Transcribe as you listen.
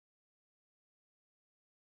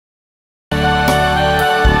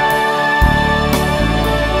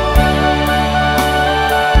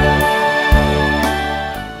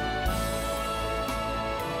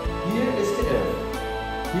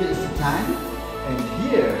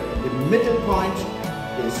the middle point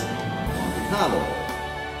is Monte Carlo.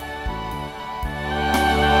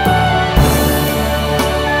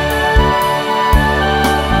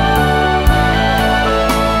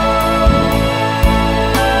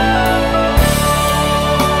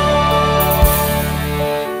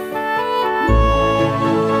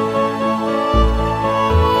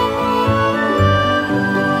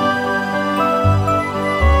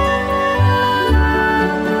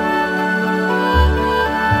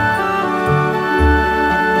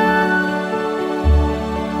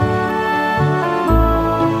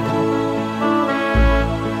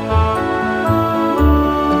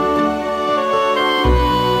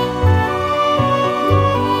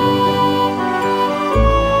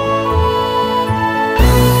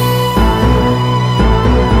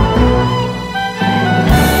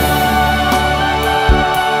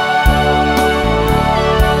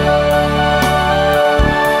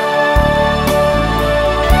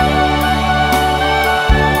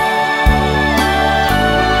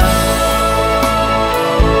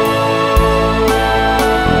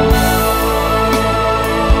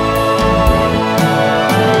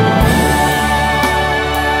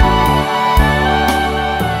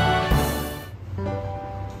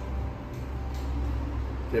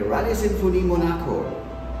 Ferrari Symphony Monaco,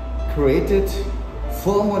 created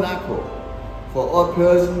for Monaco, for all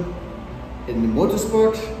persons in the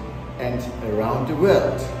motorsport and around the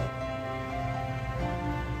world.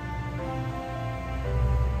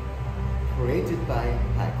 Created by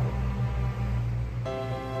Heiko.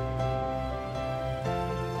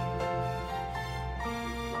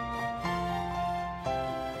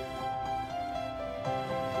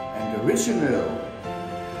 And original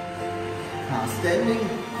car standing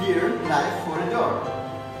here live for the door.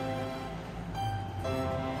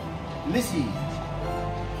 Lizzie,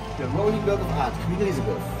 the rolling work of art, Queen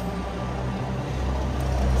Elizabeth.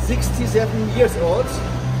 67 years old.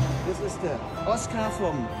 This is the Oscar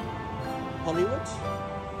from Hollywood.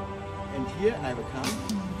 And here I will come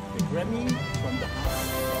the Grammy from the house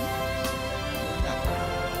from Monaco.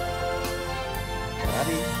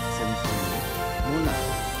 Ferrari Symphony Monaco.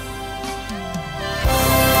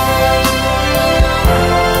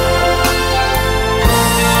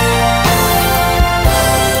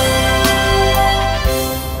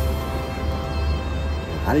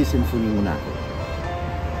 Ferrari Symphony Monaco.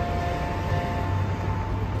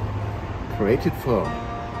 Created for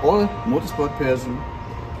all motorsport person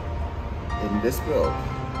in this world.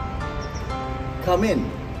 Come in.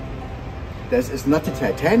 This is not the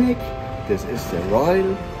Titanic, this is the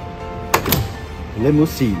Royal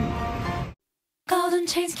Limousine. Golden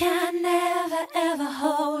chains can never ever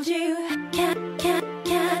hold you. Can